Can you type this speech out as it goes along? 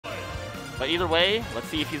But either way, let's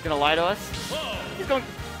see if he's gonna lie to us. He's going.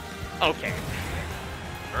 Okay.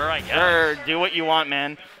 Sure, I guess. Sure, do what you want,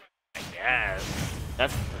 man. I guess.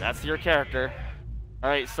 That's your character. All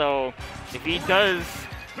right, so if he does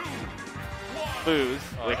lose,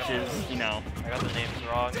 which is, you know, I got the names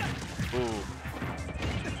wrong. ooh.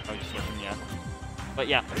 Oh, just listen, yeah. But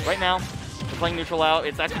yeah, right now we're playing neutral out.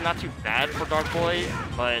 It's actually not too bad for Darkboi,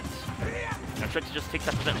 but you know, Trix just takes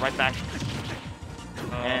that percent right back.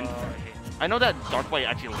 And I know that Darkboi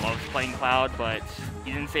actually loves playing Cloud, but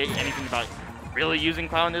he didn't say anything about really using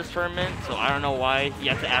Cloud in this tournament, so I don't know why he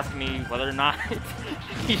had to ask me whether or not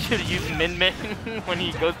he should use Min Min when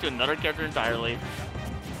he goes to another character entirely.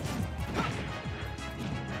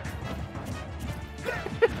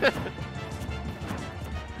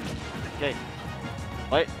 Okay,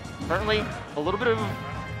 but currently a little bit of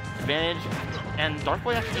advantage, and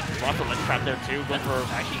Darkboi actually just dropped a ledge trap there too, going for...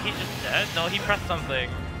 Actually, he's just dead? No, he pressed something.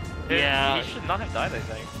 Yeah. He should not have died, I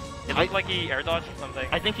think. It looked like he air dodged or something.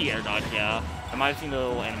 I think he air dodged, yeah. I might have seen the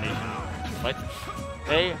little animation. But,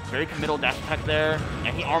 hey, very committal dash attack there,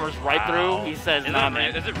 and he armors right through. He says, nah,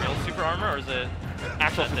 man. Is it real super armor, or is it...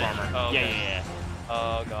 Actual super armor. Oh, okay. Yeah.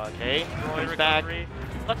 Oh, God. Okay, comes back.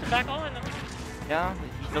 Lets it back on. Yeah,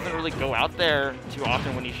 he doesn't really go out there too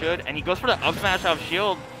often when he should, and he goes for the up smash out of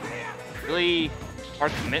shield. Really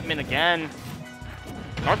hard commitment again.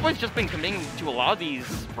 Darkboi's just been committing to a lot of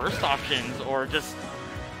these burst options, or just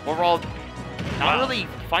overall not really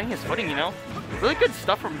finding his footing, you know? Really good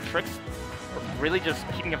stuff from Trix, really just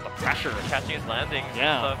keeping up the pressure. Catching his landings.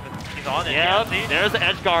 Yeah. Stuff. He's on it. Yeah, there's the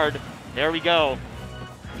edge guard. There we go.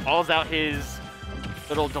 Calls out his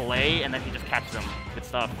little delay, and then he just catches him. Good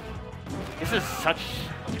stuff. This is such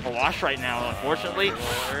a wash right now, unfortunately.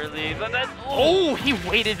 Oh, he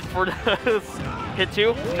waited for the hit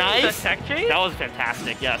two. Nice. Tech chase? That was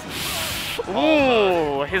fantastic, yes.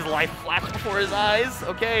 Ooh, his life flashed before his eyes.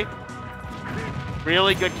 Okay.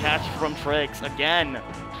 Really good catch from Trix again.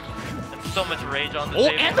 There's so much rage on the table. Oh,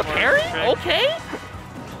 table and the parry? Okay.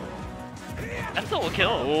 That's still a kill.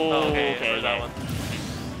 Oh, okay. That one.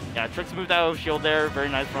 Yeah, Trix moved out of shield there. Very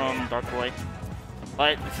nice from Darkboi.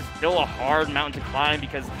 But this is still a hard mountain to climb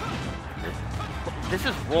because this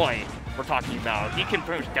is Roy we're talking about. He can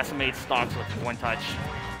pretty much decimate stocks with one touch.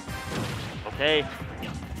 Okay.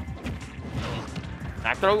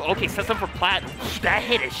 Back throw. Okay, sets him for plat. That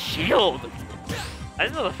hit his shield. I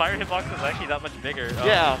didn't know the fire hitbox was actually that much bigger.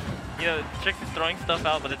 Yeah. You know, Trix is throwing stuff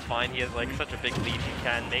out, but it's fine. He has like such a big lead. He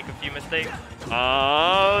can make a few mistakes.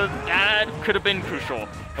 That could have been crucial.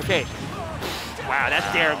 Okay. Wow,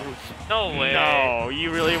 that's dare boost. No way. No,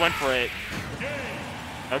 you really went for it.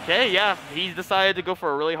 Okay, yeah, he decided to go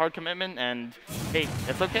for a really hard commitment, and hey,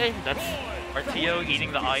 it's okay. That's Artio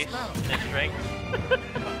eating the ice in his strength.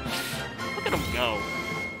 Look at him go,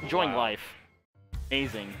 enjoying life.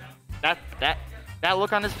 Amazing. That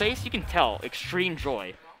look on his face, you can tell extreme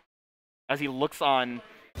joy as he looks on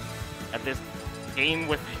at this game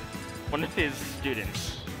with one of his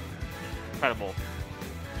students. Incredible.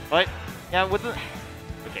 But yeah, with the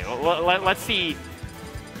okay, well, let's see.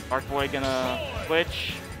 Darkboi gonna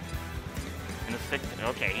switch. Gonna stick.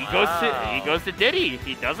 Okay, he goes to Diddy.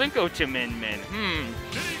 He doesn't go to Min Min.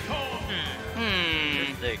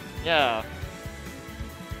 Yeah.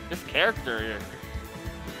 This character.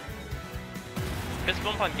 Fist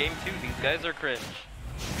bump on game 2. These guys are cringe.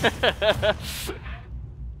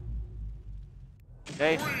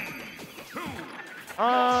 Okay.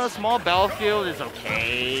 Small battlefield is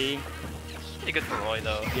okay. Pretty good for Roy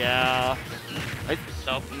though. Yeah.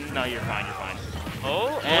 Nope. No, you're fine. You're fine.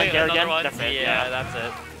 Oh, and wait, there another again. one. That's it. Yeah, that's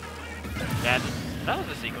it. That was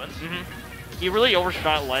a sequence. He really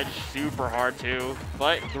overshot ledge super hard too,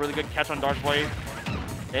 but a really good catch on Darkboi.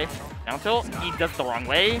 Okay, down tilt. He does it the wrong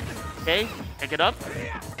way. Okay, pick it up.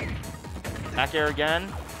 Back air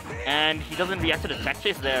again, and he doesn't react to the tech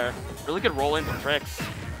chase there. Really good roll in from Trix.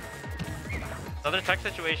 Another tech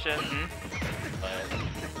situation.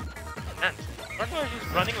 Man, Darkboi is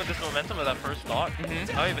just running with this momentum of that first stock.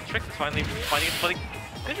 Oh, even Trix is finally finding his footing.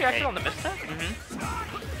 Good reaction on the mistake.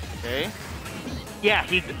 Okay. Yeah,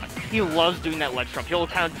 he loves doing that ledge jump. He'll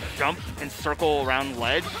kind of jump and circle around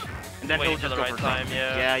ledge, and then he'll just go for time.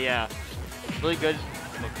 Yeah. Really good.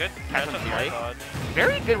 Good catch on play.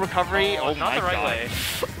 Very good recovery. Oh not my the right god. way.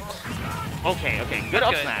 Okay. Good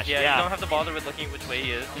up smash. Yeah, you don't have to bother with looking which way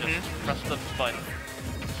he is. Just press the button.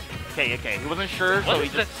 Okay. He wasn't sure, so what he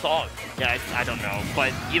is that just... song? Yeah, I don't know.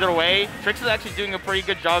 But either way, Trix is actually doing a pretty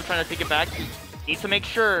good job trying to take it back. He needs to make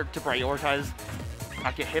sure to prioritize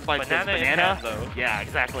not get hit by banana. Hand, though. Yeah,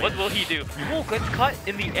 exactly. What will he do? Oh, gets cut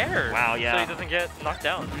in the air. Wow, yeah. So he doesn't get knocked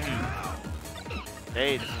down.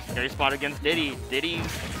 Hey, this is a scary spot against Diddy. Diddy's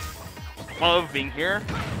love being here.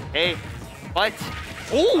 Hey, but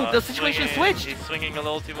oh, the situation switched. He's swinging a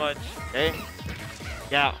little too much. Hey,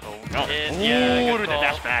 yeah. Oh, yeah, the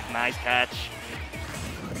dash back, nice catch.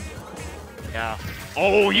 Yeah.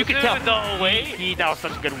 Oh, you can tell. That was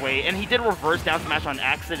such a good weight, and he did reverse down smash on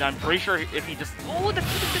accident. I'm pretty sure if he just. Oh,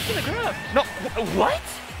 that's in the grab. No, what?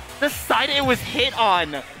 The side it was hit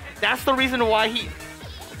on. That's the reason why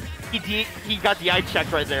he got the eye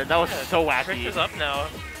checked right there. That was so wacky. Trix is up now.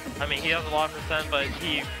 I mean, he has a lot of percent, but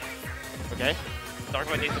he. Okay.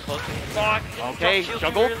 Darkboi needs to close the block. Okay,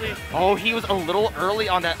 juggle. Oh, he was a little early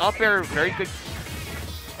on that up air. Very good,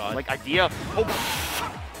 idea. Oh.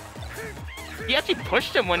 He actually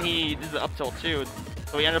pushed him when he did the up tilt too,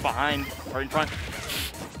 so he ended up behind or in front.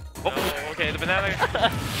 Oh. No, okay, the banana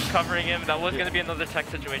covering him. That was going to be another tech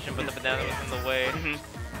situation, but the banana was in the way.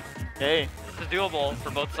 Okay. This is doable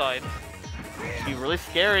for both sides. Be really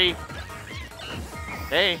scary.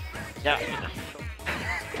 Hey. Yeah.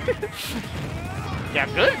 Yeah,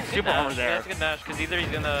 good super armor there. That's a good dash, because either he's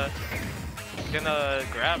gonna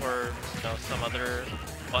grab or some other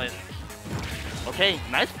button. Okay,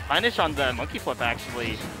 nice punish on the monkey flip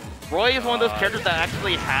actually. Roy is one of those characters that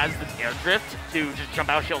actually has the air drift to just jump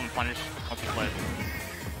out shield and punish monkey flip.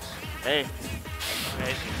 Hey.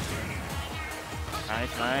 Okay.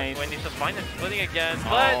 Nice. We need to find it splitting again,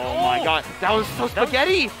 but oh my god, that was so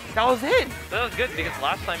spaghetti! That was it! That was good because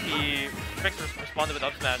last time Trix responded with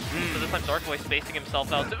up smash, so this time Darkboi spacing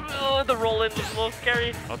himself out. The roll in was a little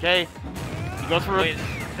scary. Okay, he goes for Wait,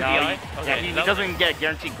 he doesn't get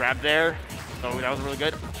guaranteed grab there, so that was really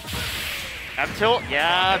good. Up tilt,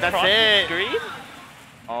 yeah, that's it. Screen?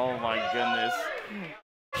 Oh my goodness.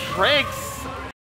 Trix